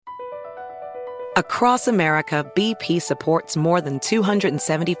Across America, BP supports more than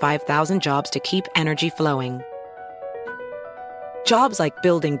 275,000 jobs to keep energy flowing. Jobs like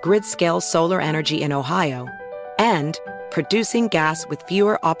building grid-scale solar energy in Ohio and producing gas with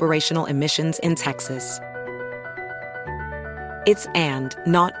fewer operational emissions in Texas. It's and,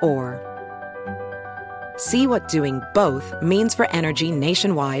 not or. See what doing both means for energy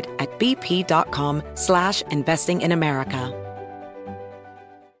nationwide at bp.com/investing in America.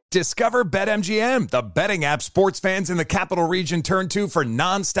 Discover BetMGM, the betting app sports fans in the capital region turn to for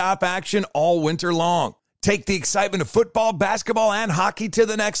nonstop action all winter long. Take the excitement of football, basketball, and hockey to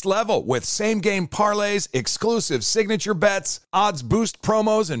the next level with same-game parlays, exclusive signature bets, odds boost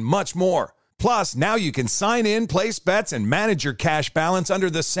promos, and much more. Plus, now you can sign in, place bets, and manage your cash balance under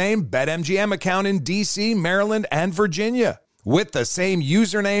the same BetMGM account in D.C., Maryland, and Virginia. With the same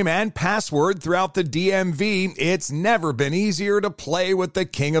username and password throughout the DMV, it's never been easier to play with the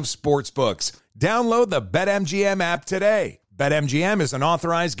king of sportsbooks. Download the BetMGM app today. BetMGM is an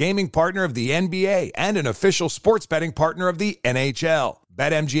authorized gaming partner of the NBA and an official sports betting partner of the NHL.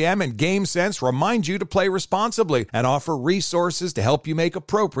 BetMGM and GameSense remind you to play responsibly and offer resources to help you make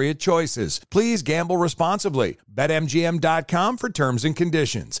appropriate choices. Please gamble responsibly. BetMGM.com for terms and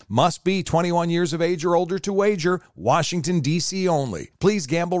conditions. Must be 21 years of age or older to wager. Washington, D.C. only. Please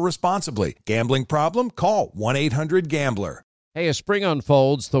gamble responsibly. Gambling problem? Call 1-800-GAMBLER. Hey, as spring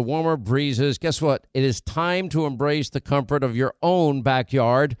unfolds, the warmer breezes, guess what? It is time to embrace the comfort of your own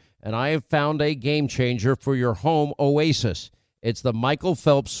backyard, and I have found a game changer for your home oasis. It's the Michael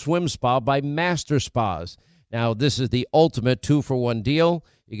Phelps Swim Spa by Master Spas. Now, this is the ultimate 2-for-1 deal.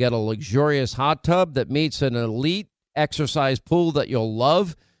 You get a luxurious hot tub that meets an elite exercise pool that you'll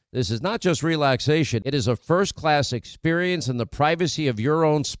love. This is not just relaxation. It is a first-class experience in the privacy of your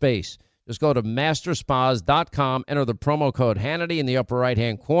own space. Just go to masterspas.com, enter the promo code Hannity in the upper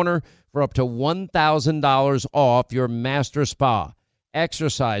right-hand corner for up to $1,000 off your Master Spa.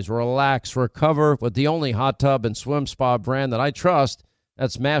 Exercise, relax, recover with the only hot tub and swim spa brand that I trust.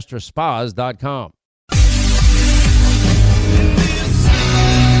 That's masterspas.com.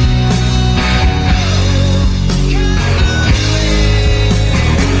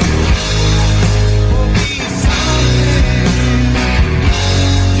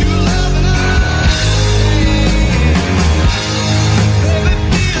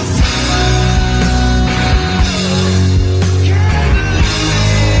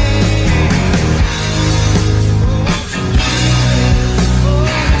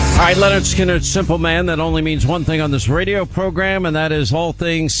 All right, Leonard Skinner's Simple Man. That only means one thing on this radio program, and that is all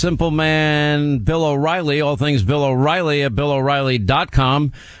things Simple Man Bill O'Reilly, all things Bill O'Reilly at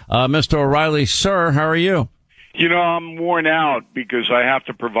BillO'Reilly.com. Mr. O'Reilly, sir, how are you? You know, I'm worn out because I have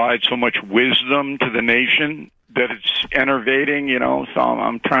to provide so much wisdom to the nation that it's enervating, you know, so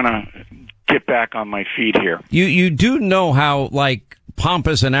I'm trying to get back on my feet here. You do know how, like,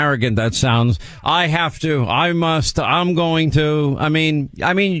 pompous and arrogant that sounds. I have to, I must, I'm going to. I mean,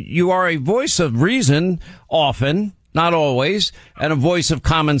 you are a voice of reason often, not always, and a voice of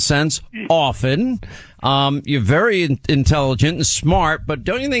common sense often. You're very intelligent and smart, but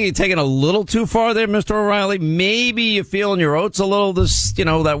don't you think you're taking a little too far there, Mr. O'Reilly? Maybe you're feeling your oats a little, this, you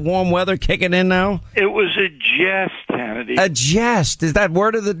know, that warm weather kicking in now? It was a jest, Hannity. A jest. Is that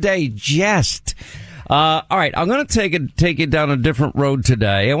word of the day? Jest. All right, I'm going to take it down a different road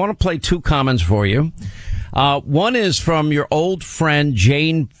today. I want to play two comments for you. One is from your old friend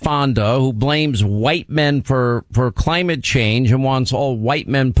Jane Fonda, who blames white men for climate change and wants all white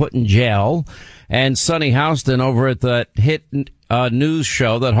men put in jail. And Sunny Houston over at that hit news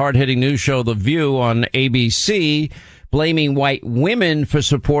show, that hard-hitting news show, The View on ABC, blaming white women for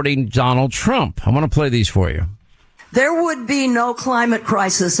supporting Donald Trump. I want to play these for you. There would be no climate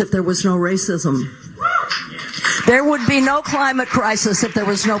crisis if there was no racism. There would be no climate crisis if there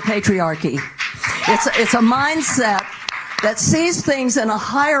was no patriarchy. It's a mindset that sees things in a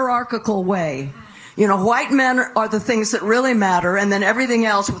hierarchical way. You know, white men are the things that really matter, and then everything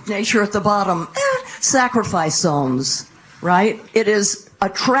else with nature at the bottom, sacrifice zones, right? It is a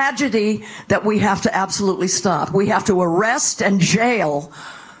tragedy that we have to absolutely stop. We have to arrest and jail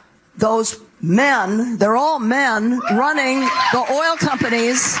those men. They're all men running the oil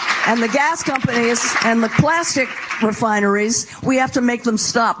companies and the gas companies and the plastic refineries. We have to make them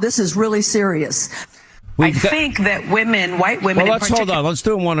stop. This is really serious. I think that white women. Well, let's hold on. Let's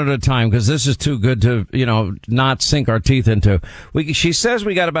do them one at a time because this is too good to, you know, not sink our teeth into. She says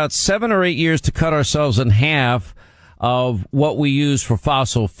we got about 7 or 8 years to cut ourselves in half of what we use for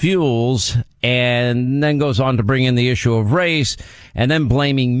fossil fuels. and then goes on to bring in the issue of race and then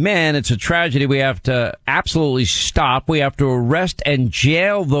blaming men. It's a tragedy we have to absolutely stop. We have to arrest and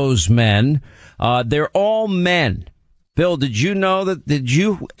jail those men. They're all men. Bill, did you know that? Did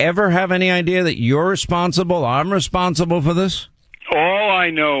you ever have any idea that you're responsible? I'm responsible for this? All I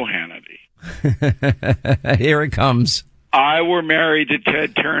know, Hannity. Here it comes. I were married to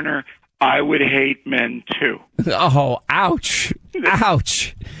Ted Turner. I would hate men, too. Oh, ouch.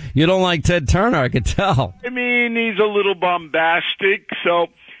 Ouch. You don't like Ted Turner, I could tell. I mean, he's a little bombastic. So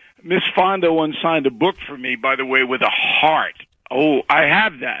Miss Fonda once signed a book for me, by the way, with a heart. Oh, I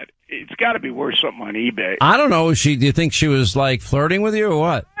have that. It's got to be worth something on eBay. I don't know. Do you think she was like flirting with you or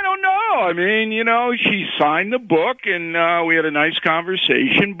what? I don't know. I mean, she signed the book and we had a nice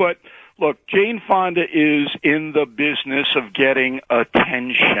conversation. But look, Jane Fonda is in the business of getting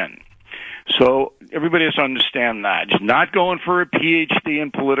attention. So everybody has to understand that. She's not going for a PhD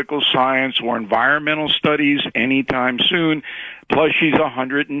in political science or environmental studies anytime soon. Plus, she's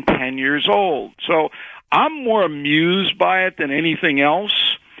 110 years old. So I'm more amused by it than anything else.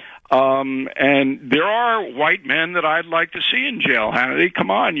 And there are white men that I'd like to see in jail, Hannity.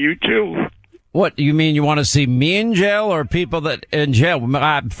 Come on, you too. What, you mean you want to see me in jail or people that in jail?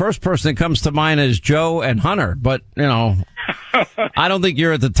 First person that comes to mind is Joe and Hunter, but, I don't think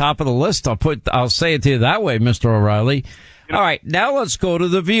you're at the top of the list. I'll say it to you that way, Mr. O'Reilly. All right, now let's go to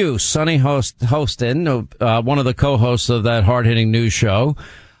The View. Sonny Hostin, one of the co-hosts of that hard-hitting news show.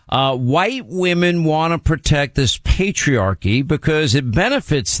 White women want to protect this patriarchy because it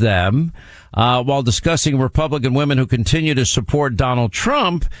benefits them, while discussing Republican women who continue to support Donald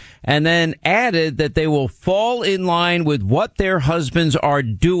Trump, and then added that they will fall in line with what their husbands are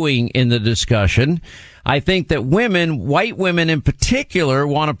doing in the discussion. I think that white women in particular,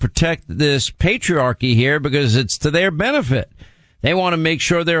 want to protect this patriarchy here because it's to their benefit. They want to make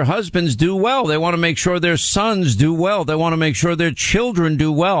sure their husbands do well. They want to make sure their sons do well. They want to make sure their children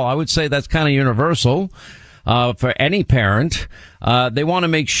do well. I would say that's kind of universal for any parent. They want to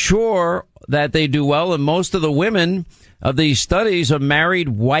make sure that they do well. And most of the women of these studies are married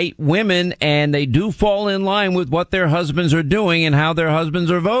white women, and they do fall in line with what their husbands are doing and how their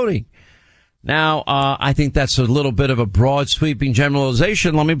husbands are voting. Now, I think that's a little bit of a broad, sweeping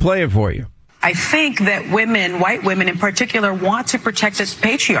generalization. Let me play it for you. I think that women, white women in particular, want to protect this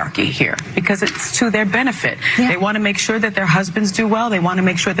patriarchy here because it's to their benefit. Yeah. They want to make sure that their husbands do well. They want to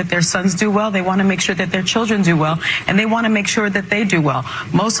make sure that their sons do well. They want to make sure that their children do well. And they want to make sure that they do well.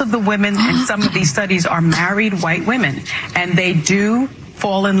 Most of the women in some of these studies are married white women, and they do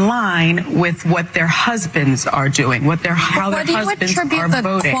fall in line with what their husbands are doing, how their husbands are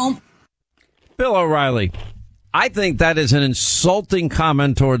voting. Bill O'Reilly, I think that is an insulting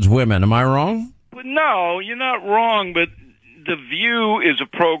comment towards women. Am I wrong? No, you're not wrong, but The View is a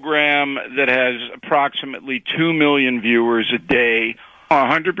program that has approximately 2 million viewers a day.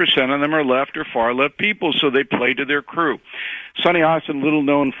 100% of them are left or far left people, so they play to their crew. Sonny Hostin, little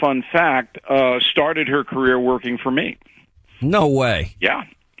known fun fact, started her career working for me. No way. Yeah,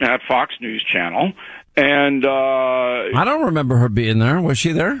 at Fox News Channel. And I don't remember her being there. Was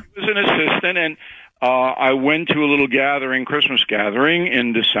she there? She was an assistant, and I went to a little Christmas gathering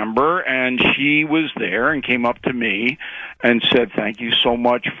in December, and she was there and came up to me and said, "Thank you so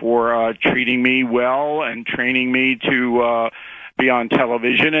much for treating me well and training me to be on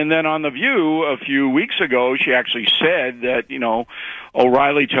television." And then on The View a few weeks ago, she actually said that,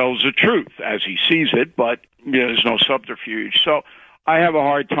 O'Reilly tells the truth as he sees it, but there's no subterfuge. So I have a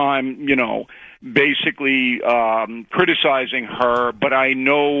hard time, basically criticizing her, but I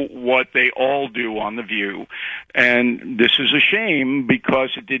know what they all do on The View. And this is a shame because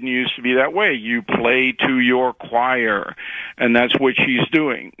it didn't used to be that way. You play to your choir, and that's what she's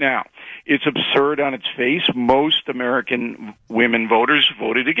doing. Now, it's absurd on its face. Most American women voters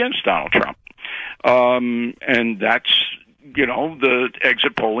voted against Donald Trump. And that's, the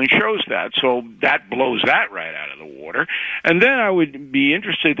exit polling shows that. So that blows that right out of the water. And then I would be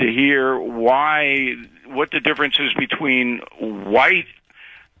interested to hear what the difference is between white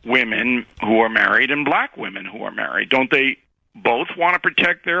women who are married and black women who are married. Don't they both want to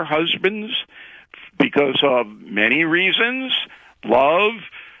protect their husbands because of many reasons? Love,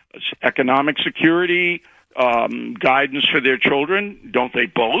 economic security, guidance for their children. Don't they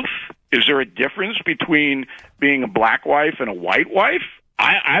both? Is there a difference between being a black wife and a white wife?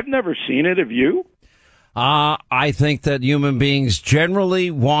 I've never seen it. Have you? I think that human beings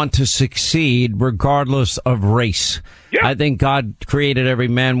generally want to succeed regardless of race. Yeah. I think God created every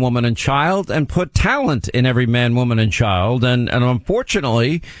man, woman, and child and put talent in every man, woman, and child. And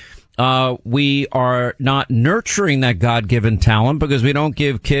unfortunately, we are not nurturing that God-given talent because we don't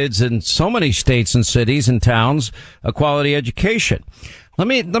give kids in so many states and cities and towns a quality education. Let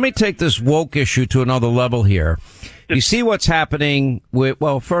me take this woke issue to another level here. You see what's happening with,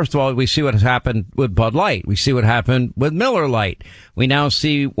 well, first of all, we see what has happened with Bud Light. We see what happened with Miller Lite. We now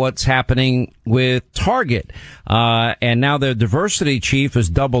see what's happening with Target. And now their diversity chief has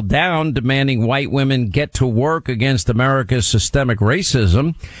doubled down, demanding white women get to work against America's systemic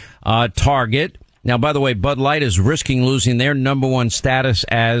racism. Target. Now, by the way, Bud Light is risking losing their number one status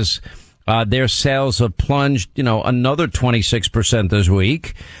as their sales have plunged, another 26% this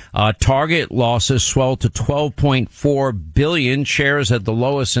week. Target losses swelled to 12.4 billion, shares at the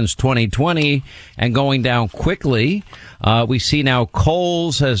lowest since 2020 and going down quickly. We see now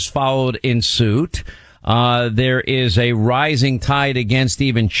Kohl's has followed in suit. There is a rising tide against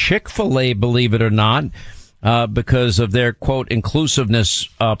even Chick-fil-A, believe it or not, because of their, quote, inclusiveness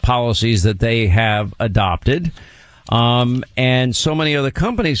policies that they have adopted. And so many other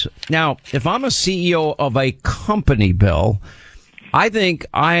companies. Now, if I'm a CEO of a company, Bill, I think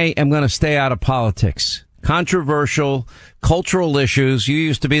I am going to stay out of politics. Controversial, cultural issues. You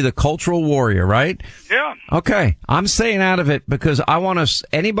used to be the cultural warrior, right? Yeah. Okay. I'm staying out of it because I want to,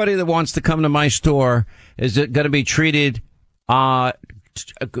 anybody that wants to come to my store is going to be treated, better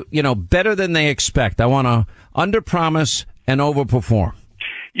than they expect. I want to underpromise and overperform.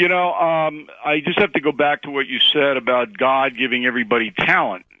 I just have to go back to what you said about God giving everybody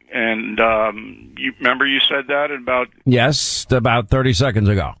talent. And you remember you said that about... Yes, about 30 seconds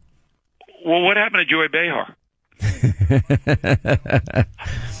ago. Well, what happened to Joy Behar?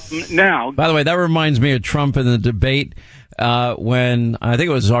 Now... By the way, that reminds me of Trump in the debate when I think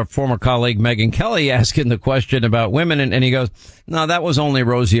it was our former colleague Megyn Kelly asking the question about women, and he goes, "No, that was only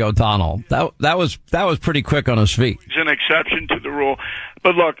Rosie O'Donnell." That was pretty quick on his feet. It's an exception to the rule.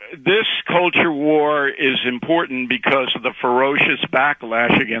 But look, this culture war is important because of the ferocious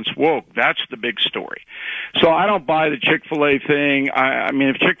backlash against woke. That's the big story. So I don't buy the Chick-fil-A thing. I mean,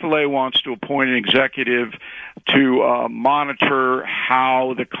 if Chick-fil-A wants to appoint an executive to monitor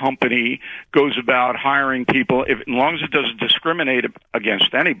how the company goes about hiring people, as long as it doesn't discriminate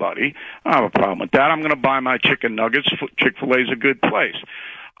against anybody, I don't have a problem with that. I'm going to buy my chicken nuggets. Chick-fil-A is a good place.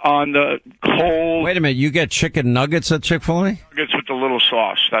 On the cold... Wait a minute, you get chicken nuggets at Chick-fil-A? Nuggets with the little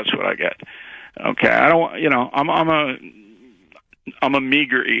sauce. That's what I get. Okay, I don't. I'm a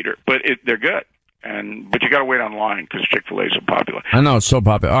meager eater, but they're good. But you got to wait online because Chick-fil-A is so popular. I know it's so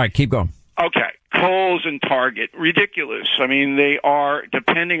popular. All right, keep going. Okay, Kohl's and Target, ridiculous. I mean, they are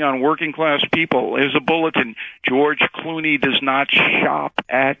depending on working class people. Here's a bulletin: George Clooney does not shop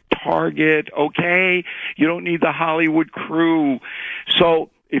at Target. Okay, you don't need the Hollywood crew. So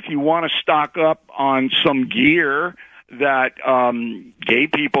if you want to stock up on some gear that gay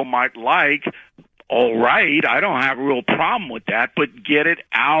people might like, all right, I don't have a real problem with that, but get it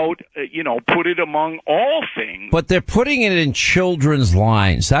out, put it among all things. But they're putting it in children's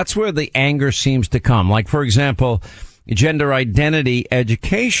lines. That's where the anger seems to come. Like, for example, gender identity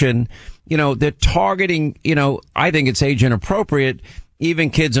education, they're targeting, I think it's age inappropriate, even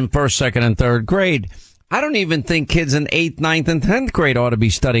kids in first, second, and third grade. I don't even think kids in 8th, 9th, and 10th grade ought to be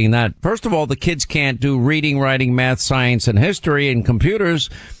studying that. First of all, the kids can't do reading, writing, math, science, and history and computers,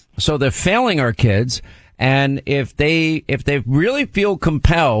 so they're failing our kids. And if they really feel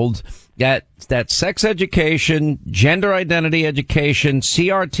compelled that sex education, gender identity education,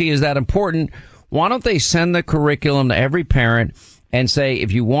 CRT is that important, why don't they send the curriculum to every parent and say,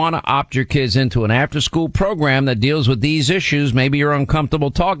 if you want to opt your kids into an after-school program that deals with these issues, maybe you're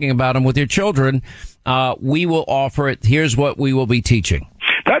uncomfortable talking about them with your children, we will offer it. Here's what we will be teaching.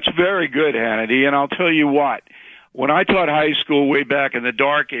 That's very good, Hannity, and I'll tell you what. When I taught high school way back in the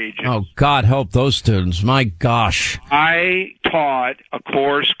dark ages... Oh, God help those students. My gosh. I taught a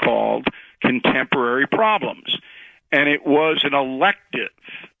course called Contemporary Problems, and it was an elective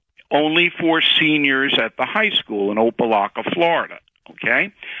only for seniors at the high school in Opelika, Florida,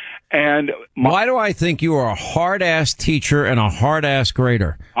 okay? And why do I think you are a hard-ass teacher and a hard-ass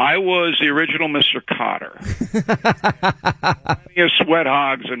grader? I was the original Mr. Cotter. Plenty of sweat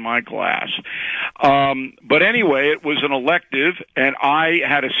hogs in my class. But anyway, it was an elective, and I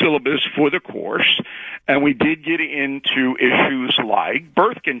had a syllabus for the course, and we did get into issues like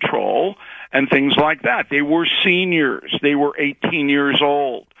birth control and things like that. They were seniors. They were 18 years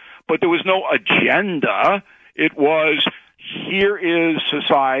old. But there was no agenda. It was... here is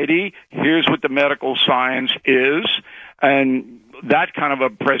society, here's what the medical science is, and that kind of a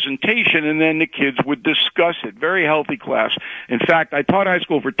presentation, and then the kids would discuss it. Very healthy class. In fact, I taught high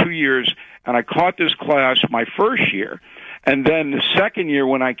school for 2 years, and I caught this class my first year, And then the second year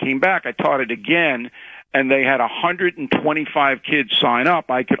when I came back, I taught it again, and they had 125 kids sign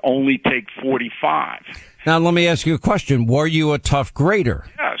up. I could only take 45. Now, let me ask you a question. Were you a tough grader?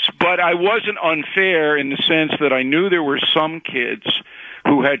 Yes, but I wasn't unfair in the sense that I knew there were some kids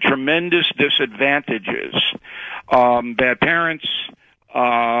who had tremendous disadvantages. Bad parents,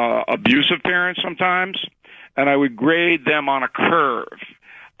 abusive parents sometimes, and I would grade them on a curve,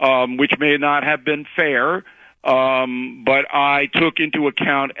 which may not have been fair, but I took into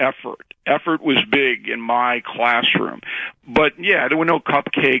account effort. Effort was big in my classroom. But, yeah, there were no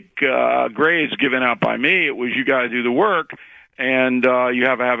cupcake grades given out by me. It was you got to do the work, and you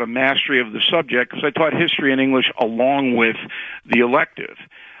have to have a mastery of the subject, because I taught history and English along with the elective.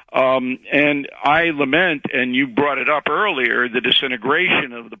 And I lament, and you brought it up earlier, the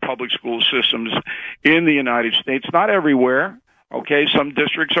disintegration of the public school systems in the United States. Not everywhere, okay? Some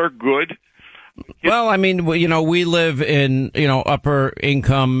districts are good. Well, I mean, we live in, upper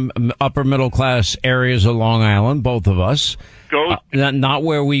income, upper middle class areas of Long Island, both of us. Not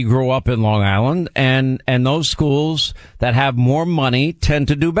where we grew up in Long Island. And those schools that have more money tend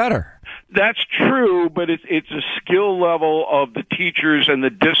to do better. That's true, but it's a skill level of the teachers and the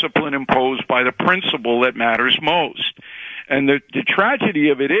discipline imposed by the principal that matters most. And the tragedy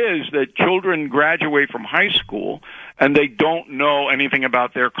of it is that children graduate from high school and they don't know anything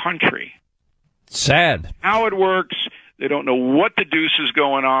about their country. Sad. How it works. They don't know what the deuce is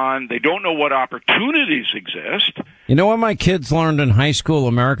going on. They don't know what opportunities exist. You know what my kids learned in high school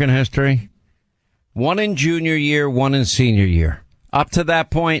American history? One in junior year, one in senior year. Up to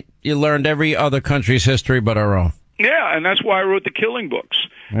that point, you learned every other country's history but our own. Yeah, and that's why I wrote the Killing books.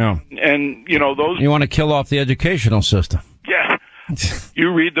 Yeah. And, those... You want to kill off the educational system. Yeah.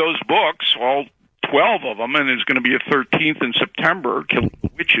 You read those books, all 12 of them, and there's going to be a 13th in September, Killing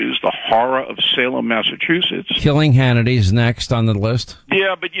Witches, the Horror of Salem, Massachusetts. Killing Hannity's next on the list.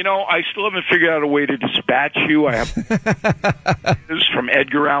 Yeah, but, I still haven't figured out a way to dispatch you. I have this from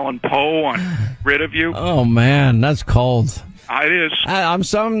Edgar Allan Poe on Rid of You. Oh, man, that's cold. It is. I'm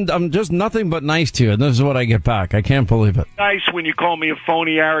just nothing but nice to you, and this is what I get back. I can't believe it. Nice when you call me a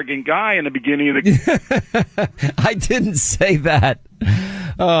phony, arrogant guy in the beginning of the... I didn't say that.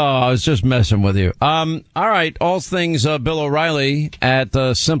 Oh, I was just messing with you. All right, all things Bill O'Reilly at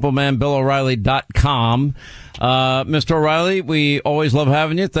simplemanbilloreilly.com. Mr. O'Reilly, we always love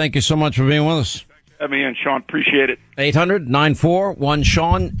having you. Thank you so much for being with us. Have me in, Sean. Appreciate it.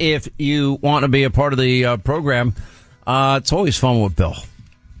 800-941-SEAN if you want to be a part of the program. It's always fun with Bill.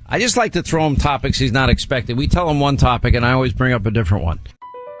 I just like to throw him topics he's not expecting. We tell him one topic, and I always bring up a different one.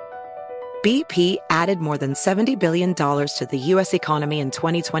 BP added more than $70 billion to the U.S. economy in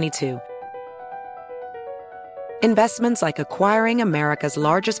 2022. Investments like acquiring America's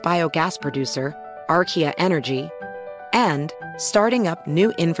largest biogas producer, Archaea Energy, and starting up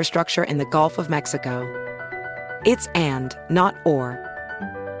new infrastructure in the Gulf of Mexico. It's and, not or.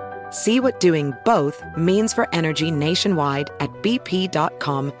 See what doing both means for energy nationwide at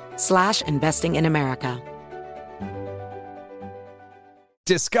bp.com/investing in America.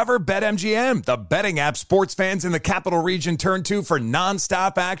 Discover BetMGM, the betting app sports fans in the capital region turn to for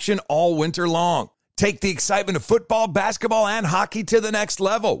nonstop action all winter long. Take the excitement of football, basketball, and hockey to the next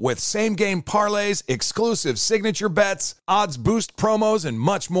level with same-game parlays, exclusive signature bets, odds boost promos, and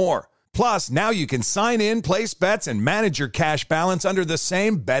much more. Plus, now you can sign in, place bets, and manage your cash balance under the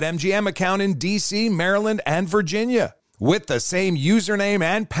same BetMGM account in D.C., Maryland, and Virginia. With the same username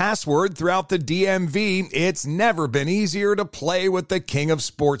and password throughout the DMV, it's never been easier to play with the king of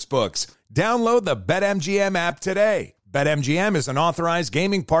sportsbooks. Download the BetMGM app today. BetMGM is an authorized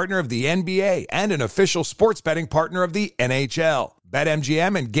gaming partner of the NBA and an official sports betting partner of the NHL.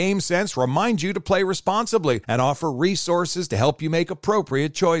 BetMGM and GameSense remind you to play responsibly and offer resources to help you make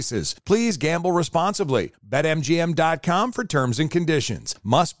appropriate choices. Please gamble responsibly. BetMGM.com for terms and conditions.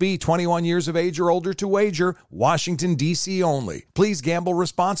 Must be 21 years of age or older to wager. Washington, D.C. only. Please gamble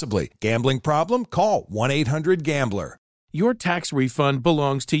responsibly. Gambling problem? Call 1-800-GAMBLER. Your tax refund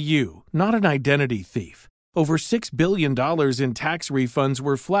belongs to you, not an identity thief. Over $6 billion in tax refunds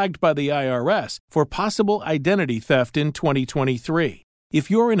were flagged by the IRS for possible identity theft in 2023.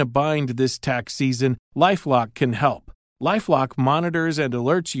 If you're in a bind this tax season, LifeLock can help. LifeLock monitors and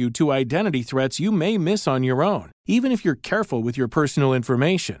alerts you to identity threats you may miss on your own, even if you're careful with your personal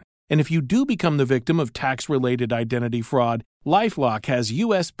information. And if you do become the victim of tax-related identity fraud, LifeLock has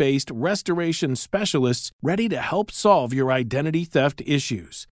U.S.-based restoration specialists ready to help solve your identity theft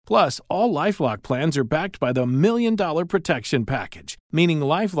issues. Plus, all LifeLock plans are backed by the $1 Million Protection Package, meaning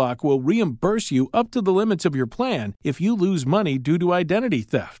LifeLock will reimburse you up to the limits of your plan if you lose money due to identity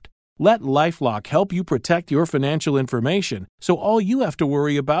theft. Let LifeLock help you protect your financial information, so all you have to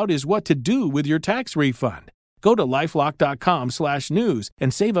worry about is what to do with your tax refund. Go to LifeLock.com/news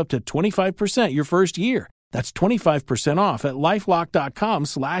and save up to 25% your first year. That's 25% off at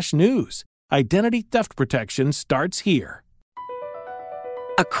LifeLock.com/news. Identity theft protection starts here.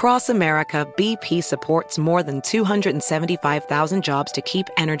 Across America, BP supports more than 275,000 jobs to keep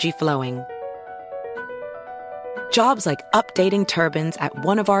energy flowing. Jobs like updating turbines at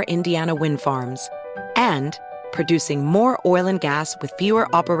one of our Indiana wind farms and producing more oil and gas with fewer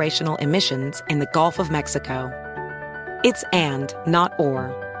operational emissions in the Gulf of Mexico. It's and, not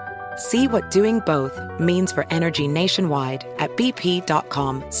or. See what doing both means for energy nationwide at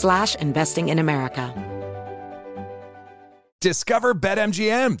bp.com/investing in America. Discover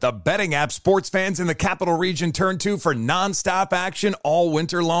BetMGM, the betting app sports fans in the capital region turn to for nonstop action all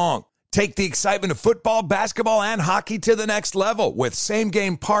winter long. Take the excitement of football, basketball, and hockey to the next level with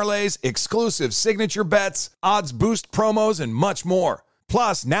same-game parlays, exclusive signature bets, odds boost promos, and much more.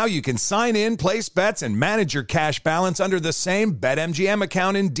 Plus, now you can sign in, place bets, and manage your cash balance under the same BetMGM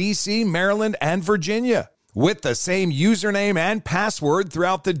account in D.C., Maryland, and Virginia. With the same username and password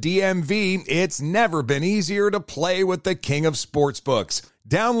throughout the DMV, it's never been easier to play with the king of sportsbooks.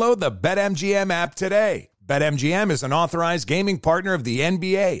 Download the BetMGM app today. BetMGM is an authorized gaming partner of the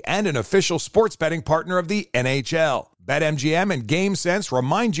NBA and an official sports betting partner of the NHL. BetMGM and GameSense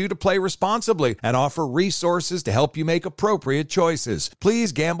remind you to play responsibly and offer resources to help you make appropriate choices.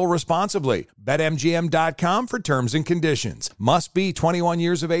 Please gamble responsibly. BetMGM.com for terms and conditions. Must be 21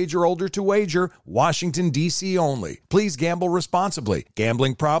 years of age or older to wager. Washington, D.C. only. Please gamble responsibly.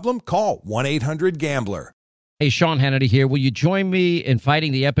 Gambling problem? Call 1-800-GAMBLER. Hey, Sean Hannity here. Will you join me in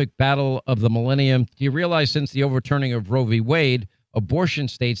fighting the epic battle of the millennium? Do you realize since the overturning of Roe v. Wade, abortion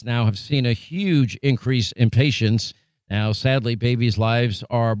states now have seen a huge increase in patients? Now, sadly, babies' lives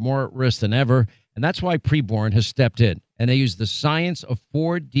are more at risk than ever, and that's why Preborn has stepped in. And they use the science of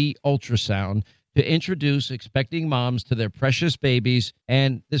 4D ultrasound to introduce expecting moms to their precious babies,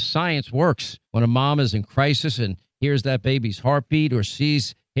 and this science works. When a mom is in crisis and hears that baby's heartbeat or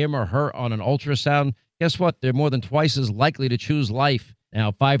sees him or her on an ultrasound, guess what? They're more than twice as likely to choose life.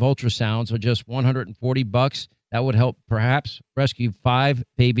 Now, 5 ultrasounds are just $140. That would help perhaps rescue 5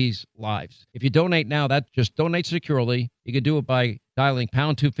 babies' lives. If you donate now, that just donate securely. You can do it by dialing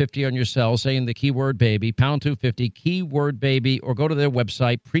pound 250 on your cell, saying the keyword baby, pound 250, keyword baby, or go to their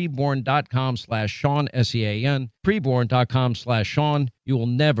website, preborn.com/Sean, SEAN, preborn.com/Sean. You will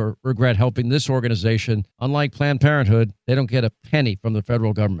never regret helping this organization. Unlike Planned Parenthood, they don't get a penny from the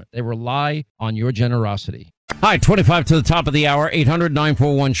federal government. They rely on your generosity. Hi, 25 to the top of the hour,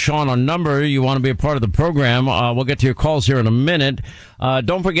 800-941-SEAN on number. You want to be a part of the program. We'll get to your calls here in a minute.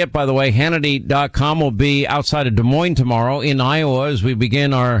 Don't forget, by the way, Hannity.com will be outside of Des Moines tomorrow in Iowa as we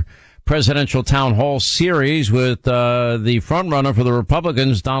begin our presidential town hall series with the frontrunner for the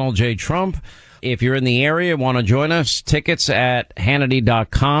Republicans, Donald J. Trump. If you're in the area and want to join us, tickets at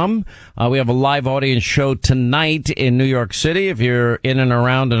Hannity.com. We have a live audience show tonight in New York City. If you're in and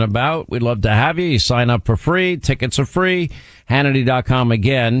around and about, we'd love to have you. You sign up for free. Tickets are free. Hannity.com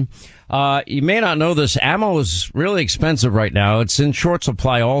again. You may not know this. Ammo is really expensive right now. It's in short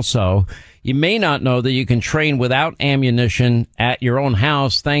supply also. You may not know that you can train without ammunition at your own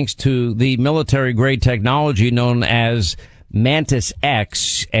house thanks to the military-grade technology known as Mantis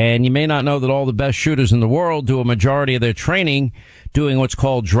X, and you may not know that all the best shooters in the world do a majority of their training doing what's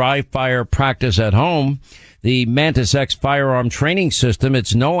called dry fire practice at home. The Mantis X firearm training system,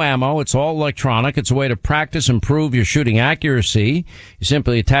 it's no ammo, it's all electronic. It's a way to practice and improve your shooting accuracy. You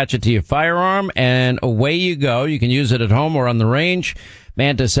simply attach it to your firearm and away you go. You can use it at home or on the range.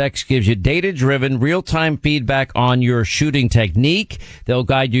 Mantis X gives you data-driven, real-time feedback on your shooting technique. They'll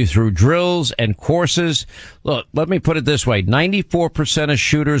guide you through drills and courses. Look, let me put it this way. 94% of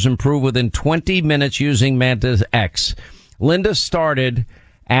shooters improve within 20 minutes using Mantis X. Linda started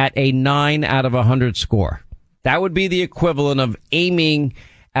at a 9 out of 100 score. That would be the equivalent of aiming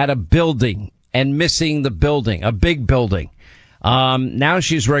at a building and missing the building, a big building. Now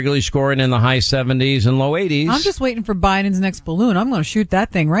she's regularly scoring in the high 70s and low 80s. I'm just waiting for Biden's next balloon. I'm going to shoot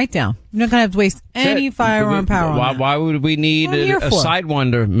that thing right down. You're not going to have to waste any firearm power on that. Why would we need a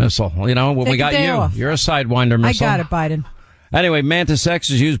Sidewinder missile? You know, when we got you, off. You're a Sidewinder missile. I got it, Biden. Anyway, Mantis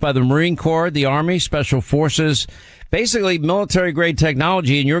X is used by the Marine Corps, the Army, Special Forces, basically military-grade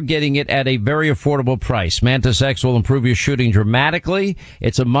technology, and you're getting it at a very affordable price. Mantis X will improve your shooting dramatically.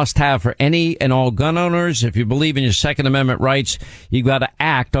 It's a must-have for any and all gun owners. If you believe in your Second Amendment rights, you've got to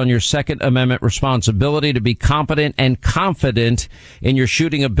act on your Second Amendment responsibility to be competent and confident in your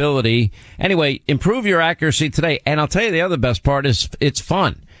shooting ability. Anyway, improve your accuracy today. And I'll tell you the other best part is it's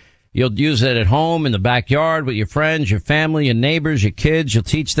fun. You'll use it at home, in the backyard, with your friends, your family, your neighbors, your kids. You'll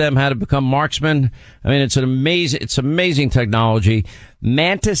teach them how to become marksmen. I mean, it's amazing technology.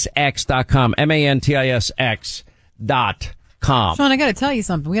 MantisX.com, MantisX.com. Sean, I got to tell you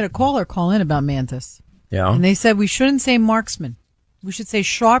something. We had a caller call in about Mantis. Yeah. And they said we shouldn't say marksman. We should say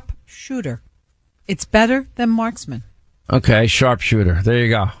sharpshooter. It's better than marksman. Okay, sharpshooter. There you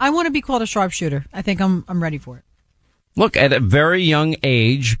go. I want to be called a sharpshooter. I think I'm ready for it. Look, at a very young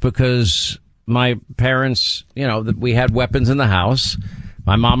age, because my parents, we had weapons in the house.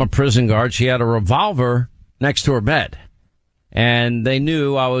 My mom, a prison guard, she had a revolver next to her bed. And they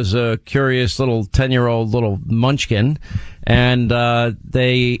knew I was a curious little 10-year-old little munchkin. And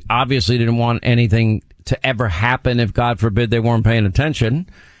they obviously didn't want anything to ever happen if, God forbid, they weren't paying attention.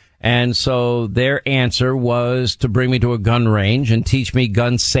 And so their answer was to bring me to a gun range and teach me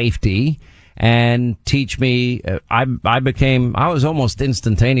gun safety and teach me. I was almost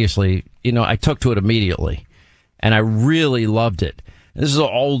instantaneously, I took to it immediately, and I really loved it. This is an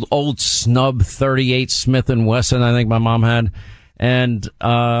old snub 38 Smith & Wesson I think my mom had. And,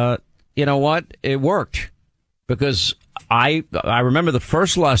 you know what? It worked, because I remember the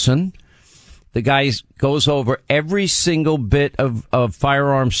first lesson. The guy goes over every single bit of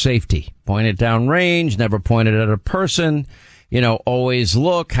firearm safety. Point it down range, never point it at a person, always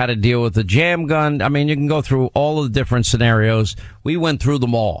look, how to deal with a jam gun. I mean, you can go through all of the different scenarios. We went through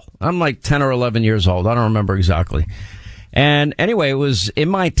them all. I'm like 10 or 11 years old. I don't remember exactly. And anyway, it was in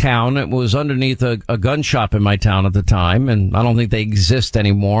my town. It was underneath a gun shop in my town at the time. And I don't think they exist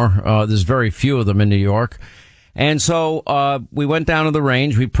anymore. There's very few of them in New York. And so, we went down to the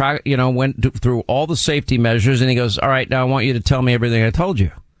range. We, went through all the safety measures, and he goes, all right, now I want you to tell me everything I told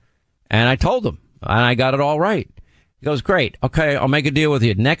you. And I told him, and I got it all right. He goes, great. Okay, I'll make a deal with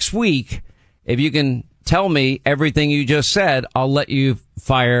you. Next week, if you can tell me everything you just said, I'll let you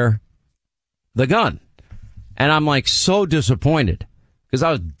fire the gun. And I'm like so disappointed, because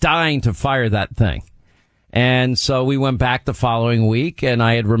I was dying to fire that thing. And so we went back the following week, and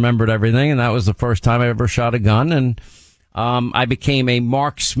I had remembered everything, and that was the first time I ever shot a gun. And I became a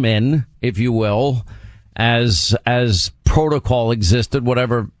marksman, if you will, as protocol existed,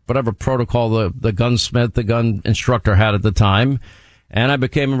 whatever protocol the gunsmith, the gun instructor had at the time. And I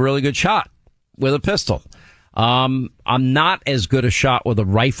became a really good shot with a pistol. I'm not as good a shot with a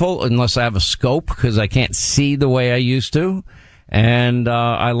rifle unless I have a scope, because I can't see the way I used to. And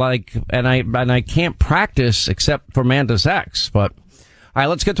I can't practice except for Mantis X. But all right,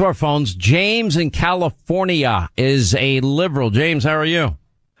 let's get to our phones. James in California is a liberal. James, how are you?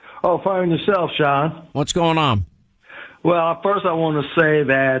 Oh, fine yourself, Sean. What's going on? Well, first I want to say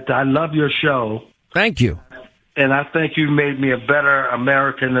that I love your show. Thank you. And I think you made me a better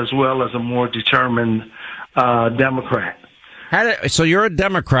American as well as a more determined Democrat. So you're a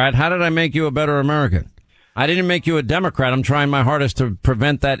Democrat. How did I make you a better American? I didn't make you a Democrat. I'm trying my hardest to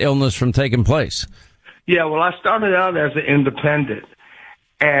prevent that illness from taking place. Yeah, well, I started out as an independent,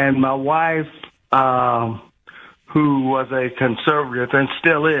 and my wife, who was a conservative and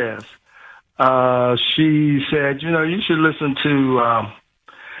still is, she said, you should listen to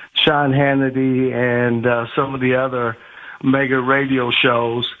Sean Hannity and some of the other mega radio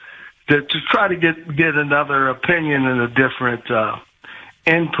shows to try to get another opinion and a different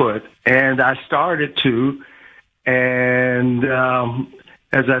input. And I started to, and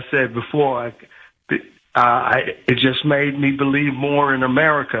as I said before, it just made me believe more in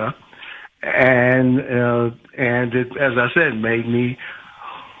America, and it, as I said, made me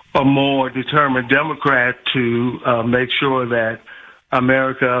a more determined Democrat to make sure that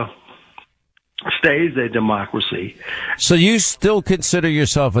America stays a democracy. So you still consider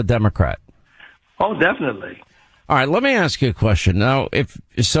yourself a Democrat? Oh, definitely. All right, let me ask you a question. Now,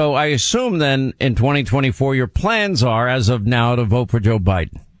 I assume then in 2024 your plans are, as of now, to vote for Joe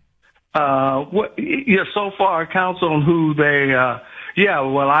Biden. So far, counts on who they. I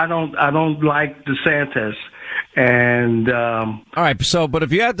don't like DeSantis, and. All right, but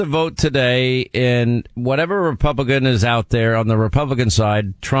if you had to vote today in whatever Republican is out there on the Republican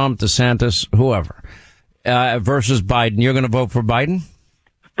side, Trump, DeSantis, whoever, versus Biden, you're going to vote for Biden?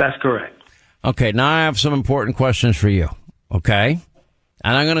 That's correct. Okay, now I have some important questions for you, okay?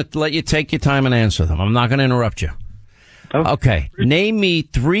 And I'm going to let you take your time and answer them. I'm not going to interrupt you. Okay, name me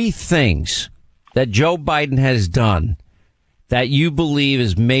 3 things that Joe Biden has done that you believe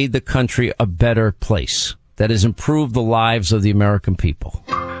has made the country a better place, that has improved the lives of the American people.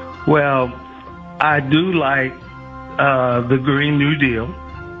 Well, I do like the Green New Deal.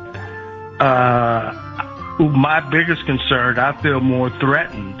 My biggest concern, I feel more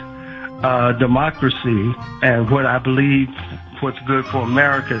threatened, democracy and what I believe what's good for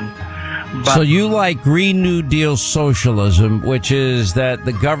Americans. But so you like Green New Deal socialism, which is that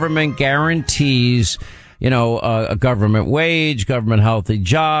the government guarantees, a government wage, government healthy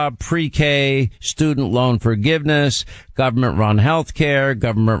job, pre-K, student loan forgiveness, government-run health care,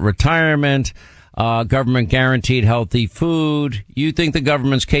 government retirement, government guaranteed healthy food. You think the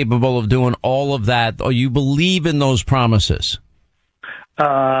government's capable of doing all of that, or you believe in those promises?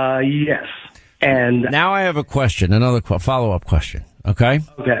 Yes. And now I have a question, another follow-up question. Okay?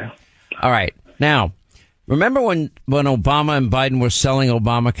 Okay. All right. Now, remember when Obama and Biden were selling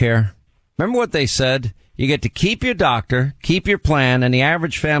Obamacare? Remember what they said? You get to keep your doctor, keep your plan, and the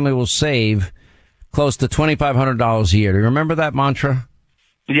average family will save close to $2,500 a year. Do you remember that mantra?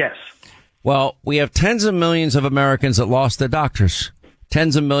 Yes. Well, we have tens of millions of Americans that lost their doctors.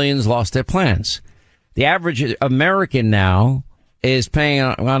 Tens of millions lost their plans. The average American now is paying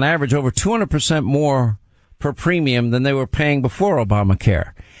on average over 200% more per premium than they were paying before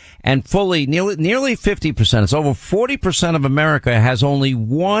Obamacare. And nearly 50%, it's over 40% of America has only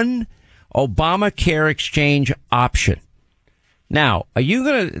one Obamacare exchange option. Now, are you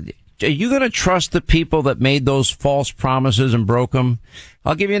going to trust the people that made those false promises and broke them?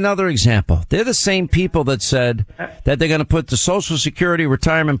 I'll give you another example. They're the same people that said that they're going to put the Social Security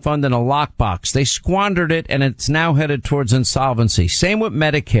retirement fund in a lockbox. They squandered it, and it's now headed towards insolvency. Same with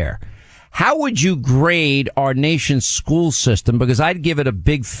Medicare. How would you grade our nation's school system? Because I'd give it a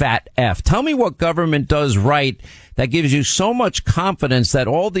big fat F. Tell me what government does right that gives you so much confidence that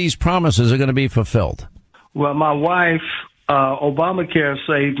all these promises are going to be fulfilled. Well, my wife, Obamacare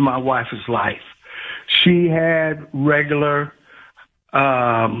saved my wife's life. She had regular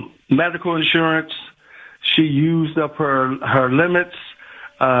medical insurance. She used up her limits.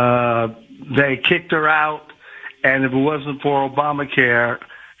 They kicked her out. And if it wasn't for Obamacare,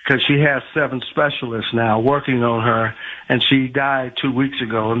 because she has 7 specialists now working on her, and she died 2 weeks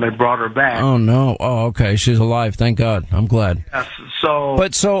ago, and they brought her back. Oh, no. Oh, okay. She's alive. Thank God. I'm glad. Yes, so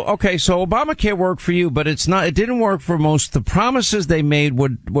Obamacare worked for you, but it didn't work for most. The promises they made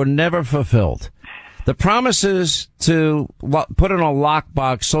were never fulfilled. The promises to put in a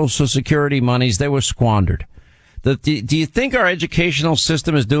lockbox Social Security monies, they were squandered. Do you think our educational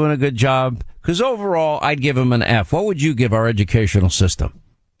system is doing a good job? Because overall, I'd give them an F. What would you give our educational system?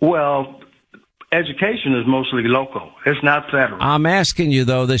 Well, education is mostly local. It's not federal. I'm asking you,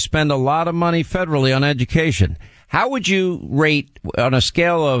 though, they spend a lot of money federally on education. How would you rate on a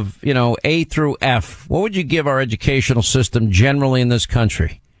scale of, A through F? What would you give our educational system generally in this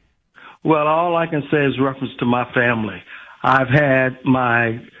country? Well, all I can say is reference to my family. I've had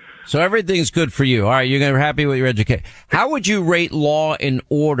So everything's good for you. All right, you're happy with your education. How would you rate law and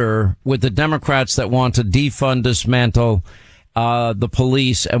order with the Democrats that want to defund, dismantle the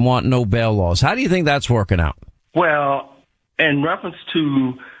police and want no bail laws? How do you think that's working out? Well, in reference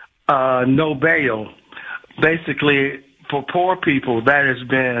to no bail, basically for poor people, that has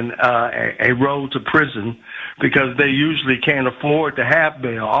been a road to prison because they usually can't afford to have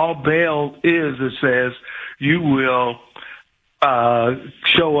bail. All bail is, it says you will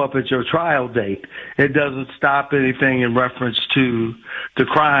show up at your trial date. It doesn't stop anything in reference to the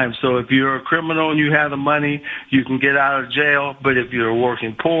crime. So if you're a criminal and you have the money, you can get out of jail. But if you're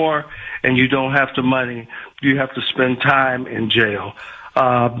working poor and you don't have the money, you have to spend time in jail.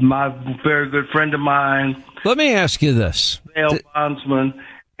 My very good friend of mine. Let me ask you this. Bail bondsman,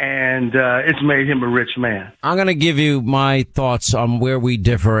 and it's made him a rich man. I'm going to give you my thoughts on where we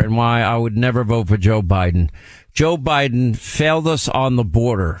differ and why I would never vote for Joe Biden. Joe Biden failed us on the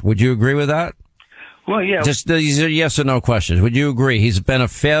border. Would you agree with that? Well, yeah. Just these are yes or no questions. Would you agree? He's been a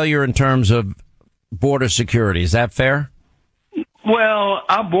failure in terms of border security. Is that fair? Well,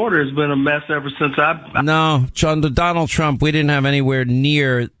 our border has been a mess ever since No, under Donald Trump, we didn't have anywhere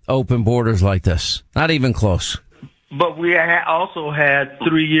near open borders like this. Not even close. But we also had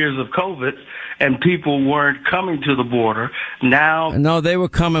 3 years of COVID, and people weren't coming to the border. Now, no, they were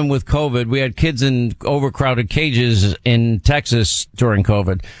coming with COVID. We had kids in overcrowded cages in Texas during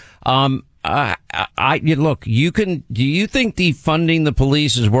COVID. Look, do you think defunding the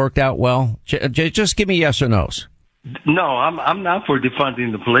police has worked out well? Just give me yes or no's. No, I'm not for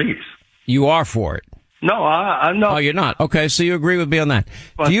defunding the police. You are for it. No, I'm not. Oh, you're not? Okay, so you agree with me on that.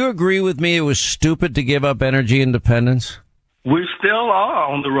 Do you agree with me it was stupid to give up energy independence? We still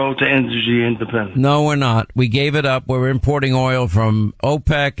are on the road to energy independence. No, we're not. We gave it up. We're importing oil from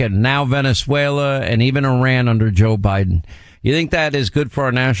OPEC and now Venezuela and even Iran under Joe Biden. You think that is good for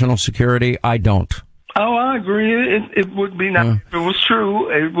our national security? I don't. Oh, I agree. It would be not, if it was true,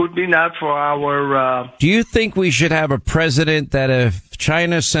 it would be not for our... Do you think we should have a president that if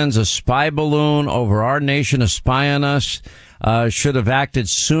China sends a spy balloon over our nation to spy on us, should have acted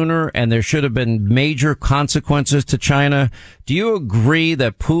sooner and there should have been major consequences to China? Do you agree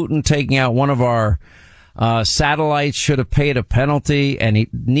that Putin taking out one of our satellites should have paid a penalty, and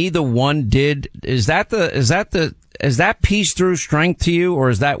neither one did? Is that peace through strength to you, or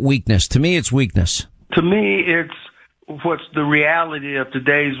is that weakness? To me, it's weakness. To me, it's what's the reality of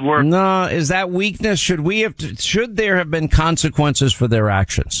today's work. No, is that weakness? Should there have been consequences for their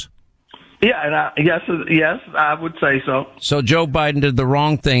actions? Yeah, and yes, I would say so. So Joe Biden did the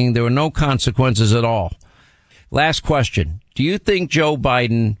wrong thing. There were no consequences at all. Last question. Do you think Joe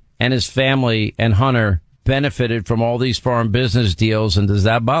Biden and his family and Hunter benefited from all these foreign business deals, and does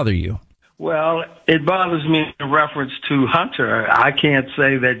that bother you? Well, it bothers me in reference to Hunter. I can't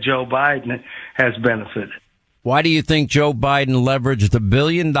say that Joe Biden has benefited. Why do you think Joe Biden leveraged $1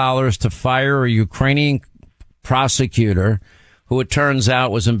 billion to fire a Ukrainian prosecutor who it turns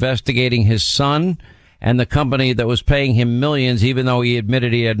out was investigating his son and the company that was paying him millions, even though he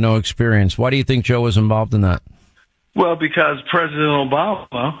admitted he had no experience? Why do you think Joe was involved in that? Well, because President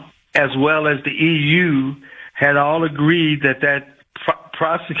Obama, as well as the EU, had all agreed that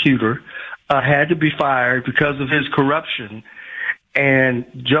prosecutor had to be fired because of his corruption. And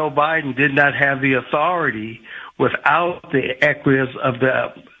Joe Biden did not have the authority without the equities of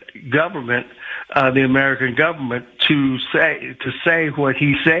the government, the American government, to say what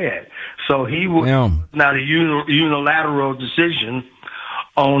he said. So he was not a unilateral decision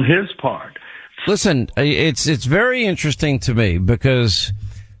on his part. Listen, it's very interesting to me because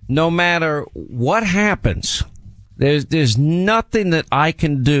no matter what happens, there's nothing that I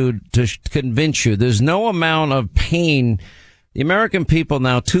can do to convince you. There's no amount of pain. The American people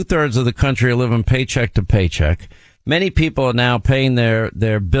now, 2/3 of the country are living paycheck to paycheck. Many people are now paying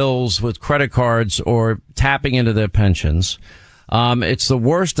their bills with credit cards or tapping into their pensions. It's the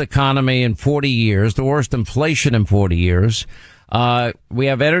worst economy in 40 years, the worst inflation in 40 years. We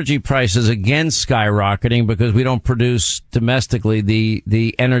have energy prices again skyrocketing because we don't produce domestically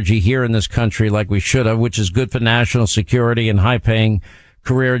the energy here in this country like we should have, which is good for national security and high paying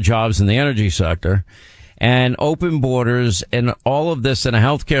career jobs in the energy sector. And open borders and all of this in a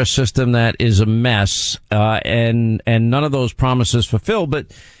healthcare system that is a mess, and none of those promises fulfilled. But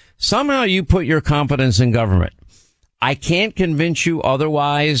somehow you put your confidence in government. I can't convince you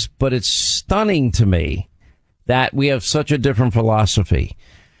otherwise, but it's stunning to me that we have such a different philosophy.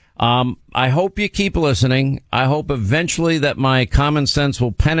 I hope you keep listening. I hope eventually that my common sense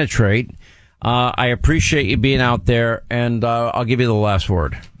will penetrate. I appreciate you being out there, and I'll give you the last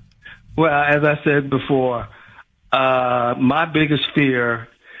word. Well, as I said before, my biggest fear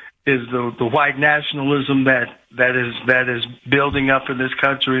is the white nationalism that is building up in this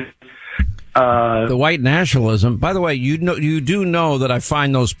country. The white nationalism. By the way, you do know that I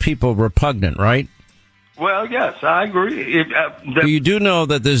find those people repugnant, right? Well, yes, I agree. You do know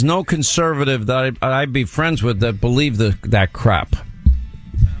that there's no conservative that I'd be friends with that believe that crap.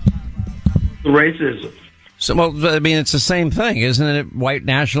 Racism. So, well, I mean, it's the same thing, isn't it? White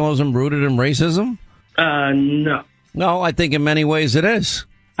nationalism rooted in racism? No. No, I think in many ways it is.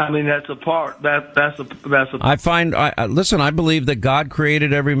 I mean, that's a part. That's a. Listen, I believe that God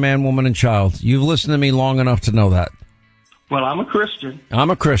created every man, woman, and child. You've listened to me long enough to know that. Well, I'm a Christian.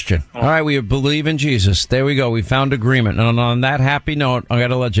 I'm a Christian. All right, we believe in Jesus. There we go. We found agreement. And on that happy note, I got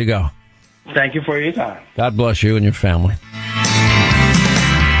to let you go. Thank you for your time. God bless you and your family.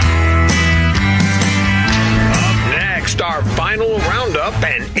 Our final roundup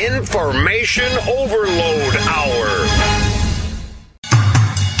and information overload hour.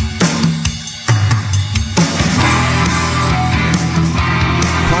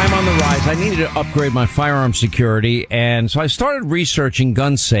 Crime on the rise. I needed to upgrade my firearm security, and so I started researching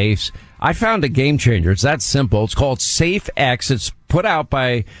gun safes. I found a game changer. It's that simple. It's called SafeX. It's put out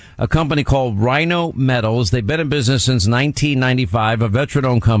by a company called Rhino Metals. They've been in business since 1995, a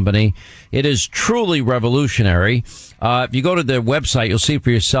veteran-owned company. It is truly revolutionary. If you go to their website, you'll see for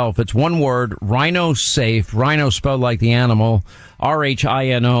yourself. It's one word, Rhino Safe. Rhino spelled like the animal,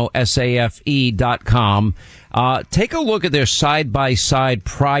 RhinoSafe.com. Take a look at their side-by-side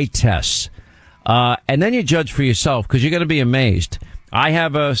pry tests. And then you judge for yourself, because you're going to be amazed. I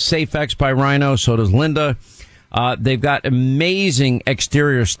have a SafeX by Rhino, so does Linda. They've got amazing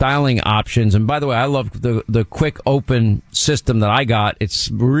exterior styling options. And by the way, I love the quick open system that I got.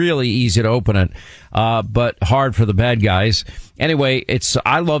 It's really easy to open it, but hard for the bad guys. Anyway,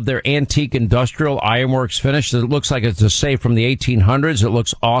 I love their antique industrial ironworks finish. It looks like it's a safe from the 1800s. It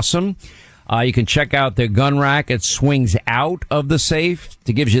looks awesome. You can check out their gun rack. It swings out of the safe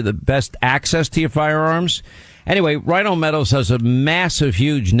to gives you the best access to your firearms. Anyway, Rhino Metals has a massive,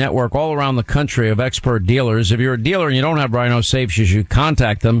 huge network all around the country of expert dealers. If you're a dealer and you don't have Rhino safes, you should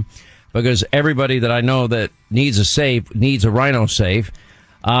contact them, because everybody that I know that needs a safe needs a Rhino safe.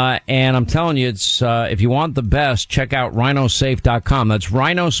 And I'm telling you, it's if you want the best, check out rhinosafe.com. That's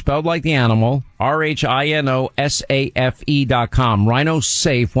Rhino spelled like the animal, RHINOSAFE.com.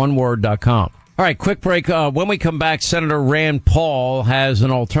 Rhinosafe, one word.com. All right, quick break. When we come back, Senator Rand Paul has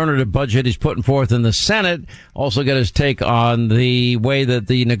an alternative budget he's putting forth in the Senate. Also get his take on the way that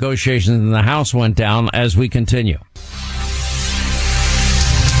the negotiations in the House went down as we continue.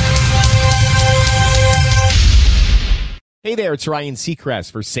 Hey there, it's Ryan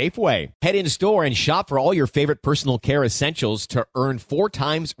Seacrest for Safeway. Head in store and shop for all your favorite personal care essentials to earn 4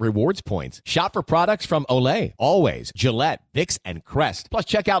 times rewards points. Shop for products from Olay, Always, Gillette, Vicks, and Crest. Plus,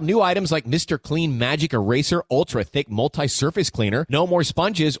 check out new items like Mr. Clean Magic Eraser Ultra Thick Multi-Surface Cleaner. No more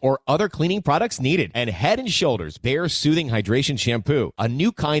sponges or other cleaning products needed. And Head & Shoulders Bare Soothing Hydration Shampoo, a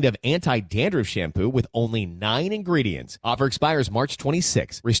new kind of anti-dandruff shampoo with only 9 ingredients. Offer expires March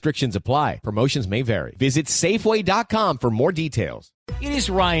 26. Restrictions apply. Promotions may vary. Visit Safeway.com for more details. It is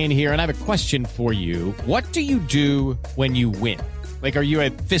Ryan here, and I have a question for you. What do you do when you win? Like, are you a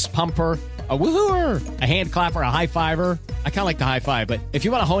fist pumper, a woohooer, a hand clapper, a high fiver? I kind of like the high five, but if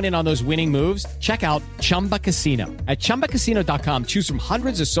you want to hone in on those winning moves, check out Chumba Casino. At ChumbaCasino.com, choose from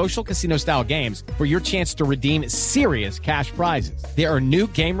hundreds of social casino-style games for your chance to redeem serious cash prizes. There are new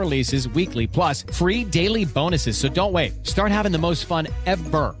game releases weekly, plus free daily bonuses, so don't wait. Start having the most fun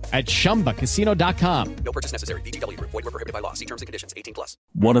ever at ChumbaCasino.com. No purchase necessary. VGW. Void where prohibited by law. See terms and conditions. 18+.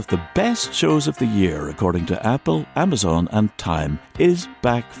 One of the best shows of the year, according to Apple, Amazon, and Time, is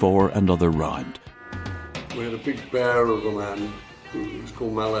back for another round. We had a big bear of a man who was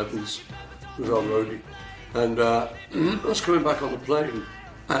called Mal Evans, who was our roadie. And I was coming back on the plane,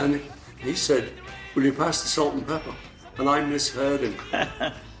 and he said, "Will you pass the salt and pepper?" And I misheard him.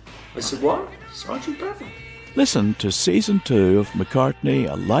 I said, "What? Sergeant Pepper?" Listen to Season 2 of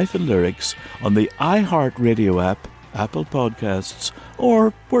McCartney, A Life in Lyrics on the iHeartRadio app, Apple Podcasts,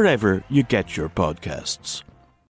 or wherever you get your podcasts.